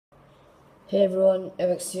Hey everyone,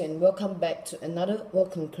 Alex here and welcome back to another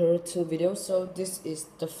Conqueror 2 video. So this is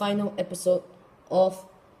the final episode of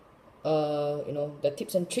the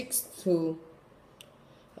tips and tricks to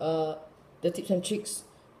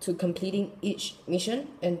completing each mission,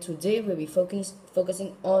 and today we'll be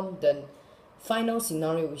focusing on the final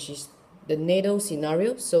scenario, which is the NATO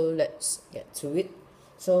scenario. So let's get to it.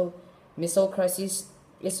 So missile crisis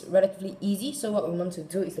is relatively easy. So what we want to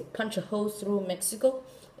do is to punch a hole through Mexico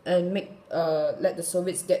and let the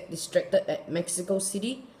Soviets get distracted at Mexico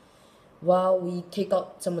City while we take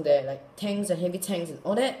out some of their tanks and heavy tanks and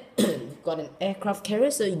all that. We've got an aircraft carrier,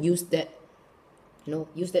 so use that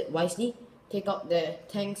wisely. Take out their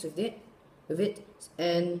tanks with it,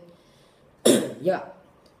 and yeah,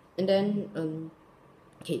 and then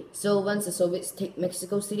okay. So once the Soviets take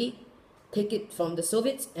Mexico City, take it from the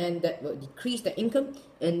Soviets, and that will decrease their income,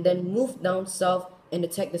 and then move down south and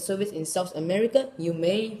attack the Soviets in South America. You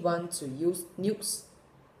may want to use nukes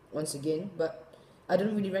once again, but I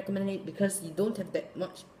don't really recommend it because you don't have that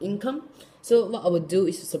much income. So what I would do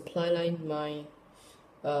is to supply line my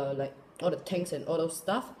like all the tanks and all those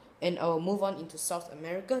stuff, and I will move on into South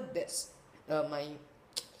America. That's my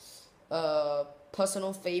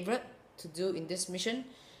personal favorite to do in this mission.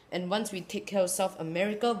 And once we take care of South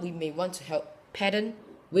America, we may want to help Patton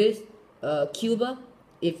with Cuba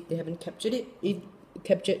if they haven't captured it.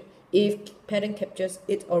 If Patton captures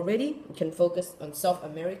it already, you can focus on South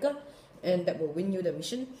America, and that will win you the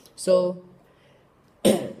mission. So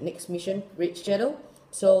next mission, Red Shadow.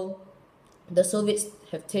 So the Soviets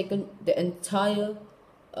have taken the entire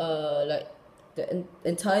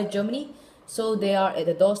entire Germany. So they are at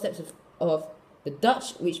the doorsteps of the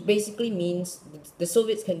Dutch, which basically means the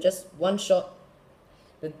Soviets can just one-shot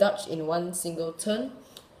the Dutch in one single turn.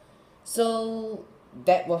 So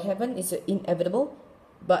that will happen. It's inevitable,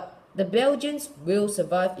 but the Belgians will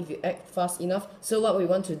survive if you act fast enough. So what we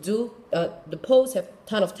want to do, the Poles have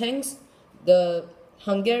ton of tanks, the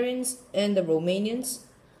Hungarians and the Romanians,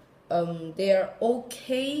 they are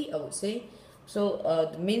okay, I would say. So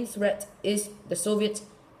the main threat is the Soviets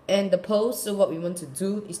and the Poles. So what we want to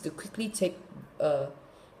do is to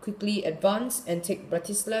quickly advance and take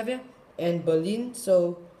Bratislava and Berlin.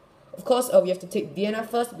 So of course we have to take Vienna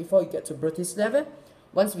first before we get to Bratislava.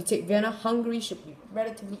 Once we take Vienna, Hungary should be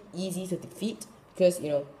relatively easy to defeat because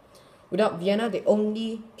without Vienna they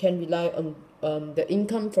only can rely on the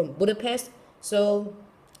income from Budapest. So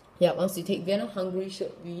yeah, once we take Vienna, Hungary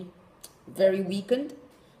should be very weakened.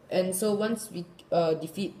 And so once we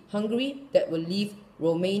defeat Hungary, that will leave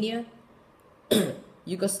Romania,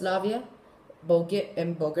 Yugoslavia,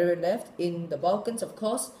 Bulgaria left in the Balkans, of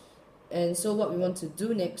course. And so what we want to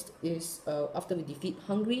do next is, after we defeat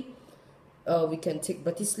Hungary, we can take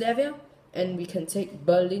Bratislava and we can take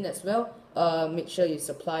Berlin as well. Make sure you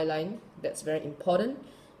supply line, that's very important.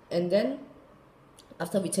 And then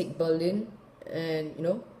after we take Berlin, and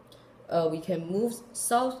we can move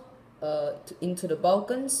south into the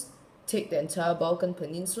Balkans, take the entire Balkan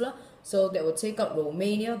Peninsula. So that will take out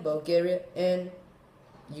Romania, Bulgaria and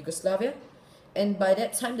Yugoslavia. And by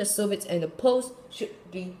that time, the Soviets and the Poles should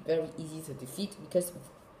be very easy to defeat because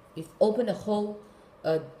we've opened a hole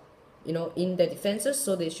in their defenses,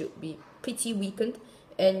 so they should be pretty weakened,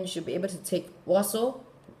 and you should be able to take Warsaw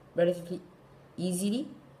relatively easily,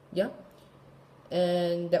 yeah,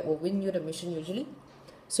 and that will win you the mission usually.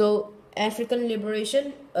 So African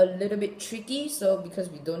liberation, a little bit tricky, so because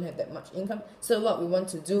we don't have that much income. So what we want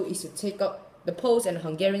to do is to take out the Poles and the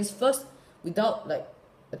Hungarians first without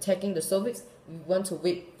attacking the Soviets. We want to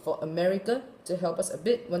wait for America to help us a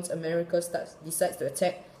bit. Once America decides to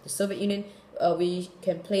attack the Soviet Union, we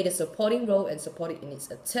can play the supporting role and support it in its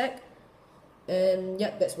attack. And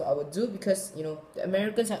yeah, that's what I would do because the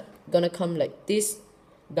Americans are gonna come like this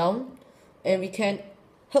down, and we can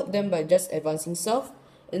help them by just advancing south.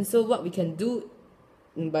 And so what we can do,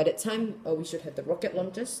 by that time we should have the rocket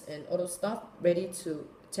launchers and all those stuff ready to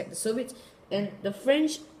attack the Soviets. And the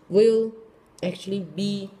French will actually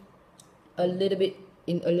be a little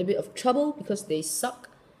bit of trouble because they suck.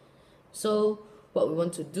 So what we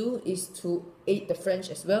want to do is to aid the French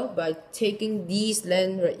as well by taking these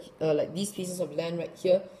land these pieces of land right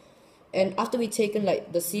here. And after we taken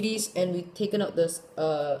the cities and we taken out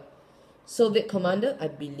the Soviet commander, I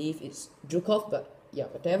believe it's Zhukov, but yeah,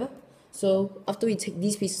 whatever. So after we take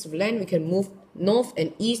these pieces of land, we can move north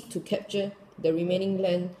and east to capture the remaining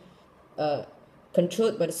land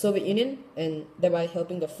controlled by the Soviet Union, and thereby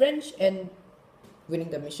helping the French and winning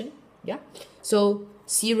the mission. Yeah. So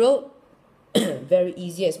Sea Road, very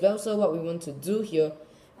easy as well. So what we want to do here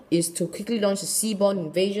is to quickly launch a seaborne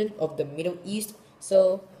invasion of the Middle East.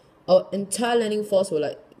 So our entire landing force will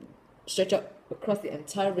stretch out across the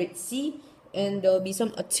entire Red Sea, and there will be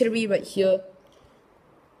some artillery right here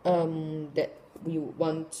that we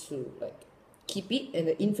want to like keep it, and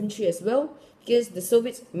the infantry as well, because the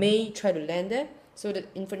Soviets may try to land there. So the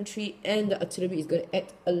infantry and the artillery is going to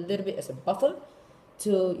act a little bit as a buffer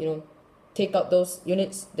to, you know, take out those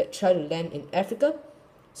units that try to land in Africa.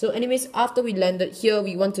 So anyways, after we landed here,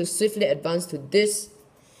 we want to swiftly advance to this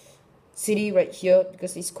city right here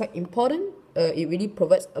because it's quite important. It really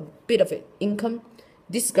provides a bit of an income.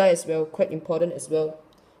 This guy as well, quite important as well.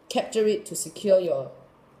 Capture it to secure your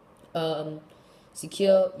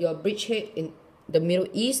bridgehead in the Middle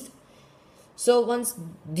East. So once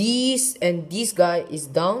this guy is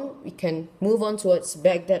down, we can move on towards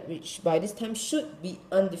Baghdad, which by this time should be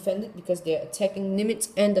undefended because they are attacking Nimitz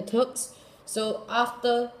and the Turks. So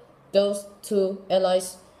after those two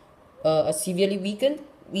allies are severely weakened,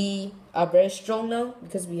 we are very strong now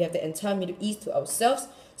because we have the entire Middle East to ourselves.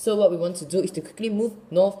 So what we want to do is to quickly move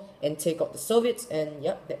north and take out the Soviets, and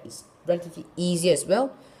yeah, that is relatively easy as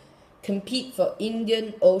well. Compete for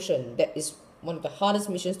Indian Ocean, that is one of the hardest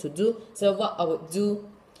missions to do. So what I would do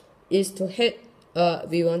is to head,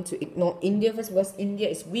 we want to ignore India first because India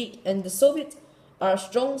is weak and the Soviets are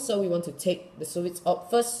strong, so we want to take the Soviets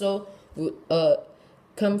out first. So we would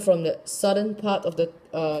come from the southern part of the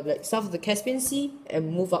like south of the Caspian Sea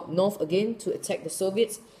and move up north again to attack the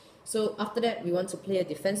Soviets. So after that, we want to play a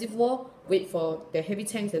defensive war, wait for the heavy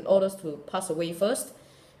tanks and all those to pass away first,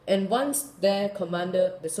 and once their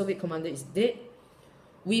commander, the Soviet commander, is dead,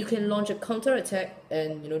 we can launch a counter-attack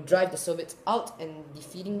and, you know, drive the Soviets out and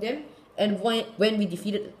defeating them. And when we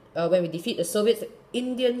defeat the Soviets, the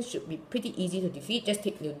Indians should be pretty easy to defeat. Just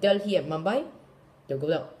take New Delhi and Mumbai, they'll go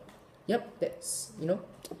down. Yep, that's, you know,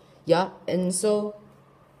 yeah. And so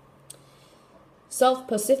South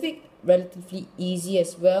Pacific, relatively easy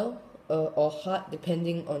as well, or hard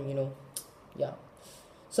depending on, you know, yeah.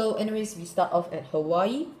 So anyways, we start off at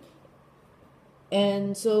Hawaii,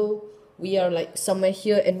 and so we are like somewhere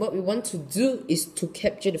here, and what we want to do is to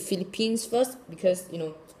capture the Philippines first because, you know,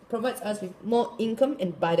 it provides us with more income,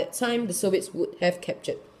 and by that time the Soviets would have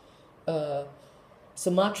captured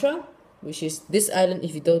Sumatra, which is this island.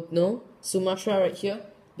 If you don't know, Sumatra right here,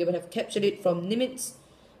 they would have captured it from Nimitz.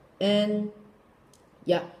 And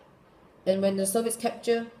yeah, and when the Soviets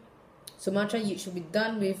capture Sumatra, you should be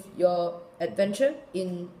done with your adventure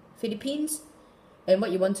in Philippines, and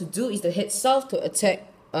what you want to do is to head south to attack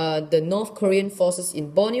the North Korean forces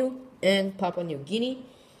in Borneo and Papua New Guinea,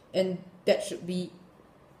 and that should be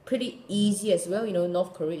pretty easy as well. You know,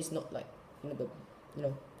 North Korea is not like,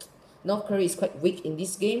 North Korea is quite weak in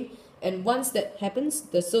this game, and once that happens,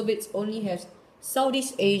 the Soviets only have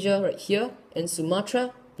Southeast Asia right here and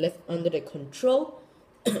Sumatra left under their control.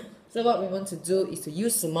 So what we want to do is to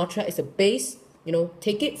use Sumatra as a base. You know,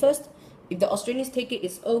 take it first. If the Australians take it,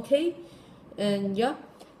 it's okay, and yeah.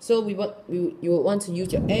 So you want to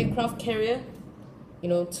use your aircraft carrier, you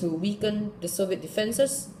know, to weaken the Soviet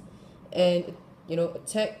defenses and, you know,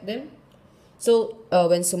 attack them. So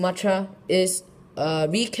when Sumatra is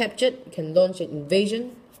recaptured, you can launch an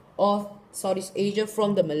invasion of Southeast Asia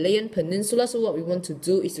from the Malayan Peninsula. So what we want to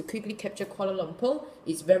do is to quickly capture Kuala Lumpur.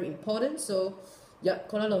 It's very important. So yeah,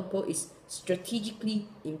 Kuala Lumpur is strategically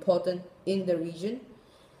important in the region.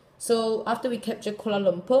 So after we capture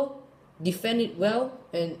Kuala Lumpur, defend it well,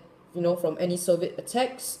 and, you know, from any Soviet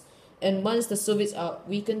attacks. And once the Soviets are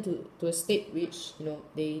weakened to a state which, you know,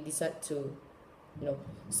 they decide to, you know,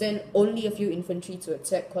 send only a few infantry to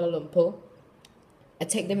attack Kuala Lumpur,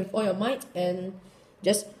 attack them with all your might and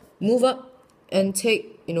just move up and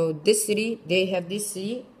take, you know, this city. They have this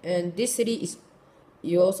city, and this city is,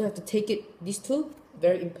 you also have to take it. These two,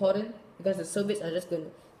 very important, because the Soviets are just going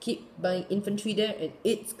to keep buying infantry there, and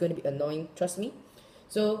it's going to be annoying, trust me.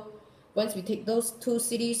 So once we take those two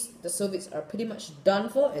cities, the Soviets are pretty much done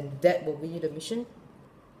for, and that will be the mission.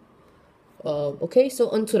 Okay, so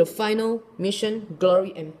on to the final mission,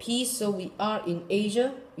 Glory and Peace. So we are in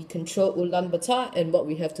Asia, we control Ulaanbaatar, and what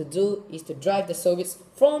we have to do is to drive the Soviets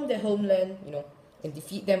from their homeland, you know, and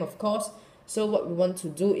defeat them, of course. So what we want to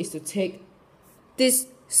do is to take this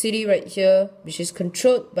city right here, which is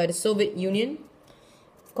controlled by the Soviet Union.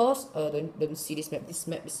 Of course, don't see this map. This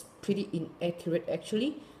map is pretty inaccurate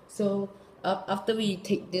actually. So after we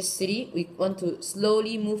take this city, we want to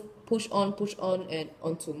slowly push on and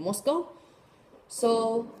onto Moscow.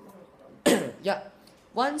 So yeah,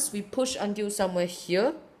 once we push until somewhere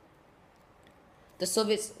here, the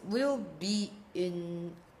Soviets will be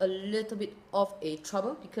in a little bit of a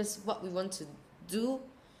trouble, because what we want to do,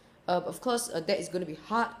 of course, that is going to be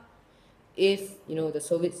hard. if the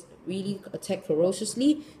Soviets really attack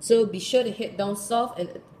ferociously. So be sure to head down south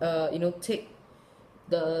and take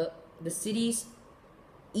the cities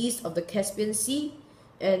east of the Caspian Sea,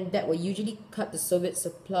 and that will usually cut the Soviet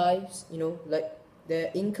supplies, like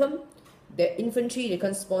their income, their infantry, they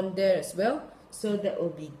can spawn there as well. So that will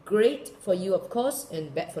be great for you, of course,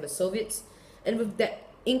 and bad for the Soviets. And with that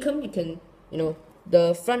income, you can,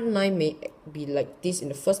 the front line may be like this in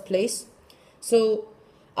the first place. So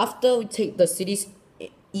after we take the cities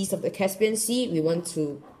east of the Caspian Sea, we want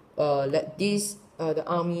to let these the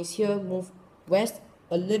armies here move west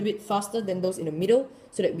a little bit faster than those in the middle,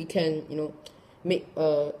 so that we can make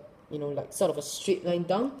like sort of a straight line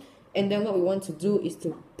down. And then what we want to do is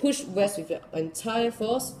to push west with the entire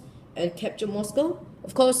force and capture Moscow.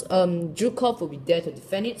 Of course, Zhukov will be there to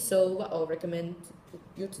defend it. So what I'll recommend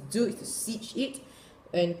you to do is to siege it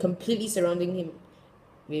and completely surrounding him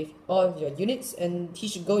with all of your units, and he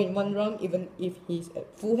should go in one round even if he's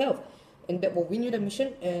at full health, and that will win you the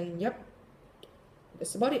mission. And yep,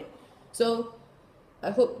 that's about it. So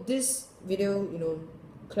I hope this video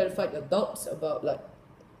clarified your doubts about like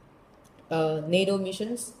NATO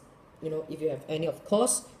missions, if you have any, of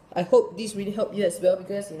course. I hope this really helped you as well,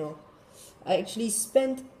 because I actually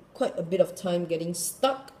spent quite a bit of time getting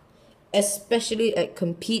stuck, especially at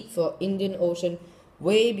Compete for Indian Ocean,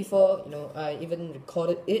 way before I even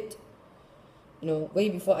recorded it. Way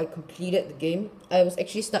before I completed the game, I was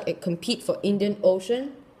actually stuck at Compete for Indian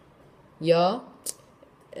Ocean. Yeah,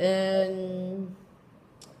 and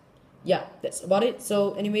yeah, that's about it.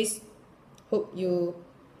 So anyways, hope you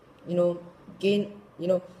gain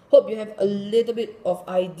hope you have a little bit of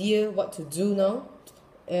idea what to do now,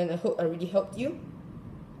 and I hope I really helped you.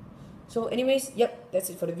 So anyways, yep, that's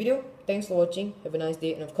it for the video. Thanks for watching. Have a nice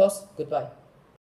day, and of course, goodbye.